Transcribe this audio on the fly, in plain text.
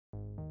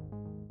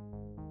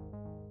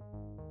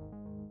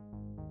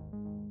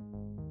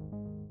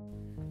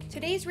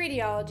Today's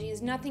radiology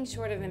is nothing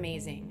short of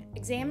amazing,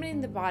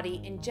 examining the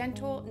body in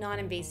gentle,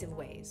 non-invasive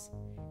ways.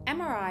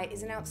 MRI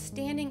is an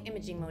outstanding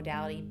imaging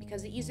modality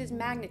because it uses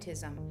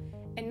magnetism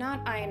and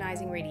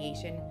non-ionizing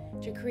radiation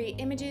to create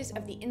images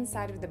of the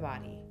inside of the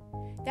body.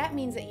 That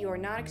means that you are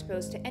not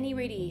exposed to any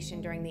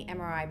radiation during the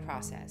MRI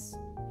process.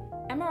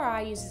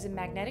 MRI uses a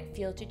magnetic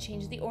field to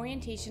change the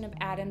orientation of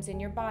atoms in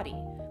your body,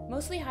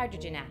 mostly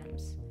hydrogen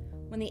atoms.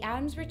 When the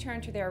atoms return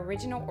to their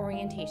original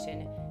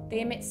orientation, they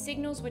emit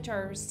signals which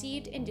are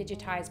received and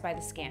digitized by the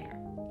scanner.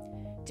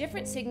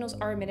 Different signals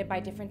are emitted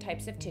by different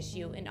types of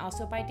tissue and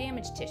also by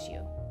damaged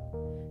tissue.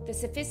 The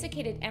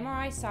sophisticated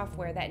MRI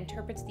software that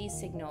interprets these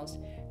signals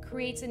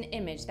creates an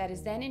image that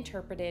is then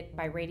interpreted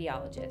by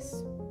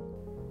radiologists.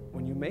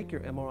 When you make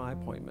your MRI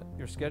appointment,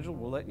 your schedule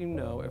will let you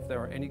know if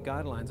there are any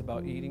guidelines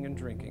about eating and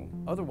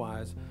drinking.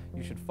 Otherwise,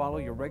 you should follow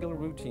your regular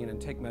routine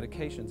and take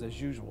medications as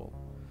usual.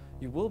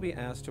 You will be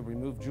asked to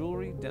remove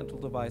jewelry, dental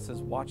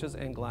devices, watches,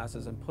 and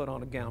glasses and put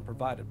on a gown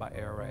provided by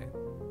ARA.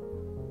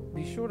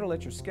 Be sure to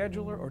let your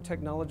scheduler or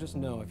technologist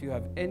know if you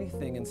have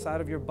anything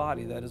inside of your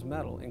body that is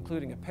metal,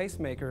 including a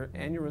pacemaker,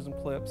 aneurysm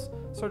clips,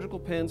 surgical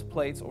pins,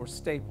 plates, or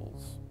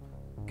staples.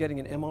 Getting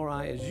an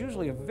MRI is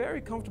usually a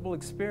very comfortable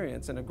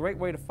experience and a great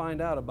way to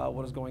find out about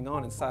what is going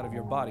on inside of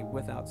your body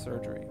without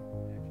surgery.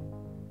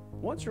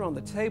 Once you're on the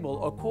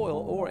table, a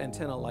coil or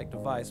antenna-like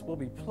device will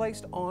be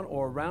placed on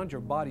or around your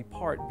body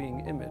part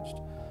being imaged.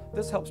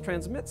 This helps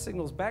transmit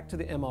signals back to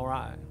the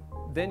MRI.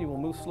 Then you will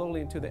move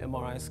slowly into the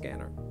MRI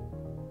scanner.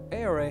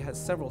 ARA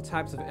has several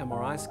types of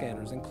MRI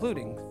scanners,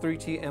 including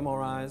 3T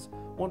MRIs,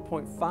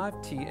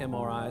 1.5T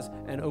MRIs,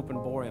 and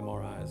open-bore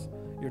MRIs.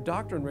 Your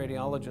doctor and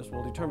radiologist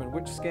will determine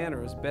which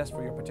scanner is best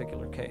for your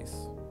particular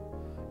case.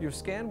 Your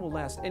scan will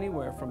last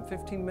anywhere from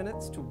 15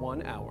 minutes to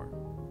 1 hour.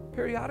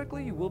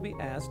 Periodically, you will be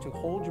asked to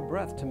hold your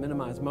breath to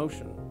minimize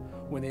motion.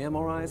 When the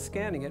MRI is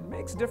scanning, it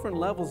makes different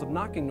levels of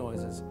knocking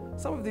noises.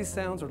 Some of these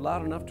sounds are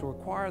loud enough to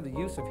require the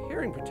use of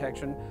hearing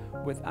protection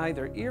with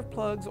either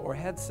earplugs or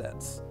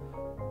headsets.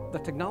 The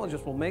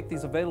technologist will make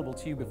these available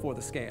to you before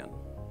the scan.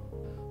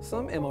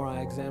 Some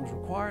MRI exams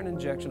require an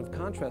injection of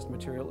contrast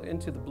material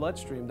into the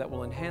bloodstream that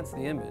will enhance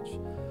the image.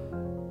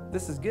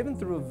 This is given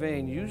through a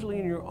vein, usually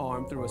in your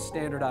arm, through a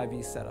standard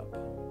IV setup.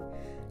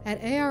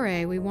 At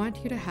ARA, we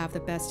want you to have the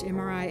best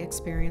MRI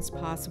experience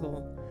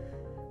possible.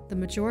 The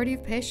majority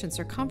of patients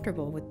are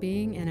comfortable with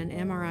being in an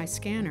MRI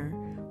scanner,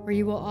 where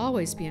you will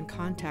always be in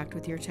contact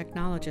with your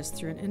technologist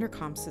through an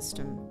intercom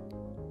system.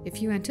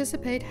 If you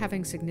anticipate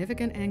having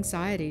significant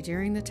anxiety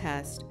during the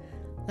test,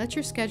 let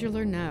your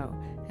scheduler know,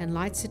 and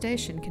light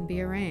sedation can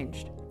be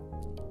arranged.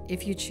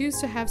 If you choose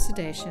to have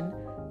sedation,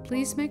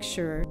 please make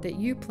sure that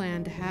you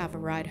plan to have a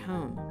ride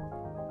home.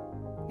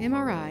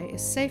 MRI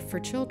is safe for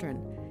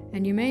children,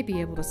 and you may be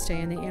able to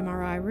stay in the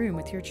MRI room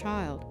with your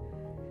child.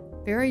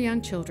 Very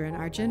young children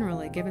are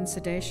generally given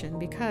sedation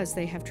because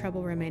they have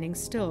trouble remaining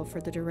still for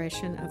the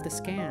duration of the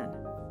scan.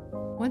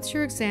 Once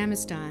your exam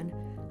is done,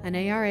 an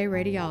ARA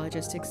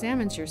radiologist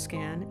examines your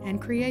scan and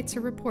creates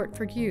a report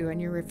for you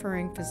and your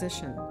referring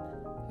physician.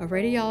 A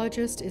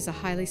radiologist is a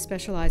highly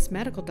specialized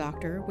medical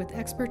doctor with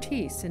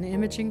expertise in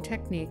imaging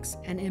techniques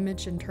and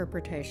image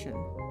interpretation.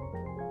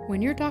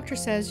 When your doctor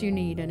says you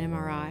need an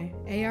MRI,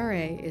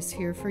 ARA is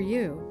here for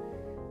you.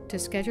 To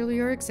schedule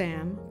your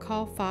exam,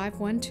 call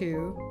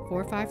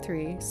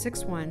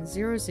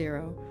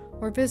 512-453-6100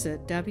 or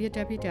visit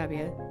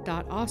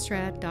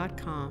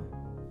www.ausrad.com.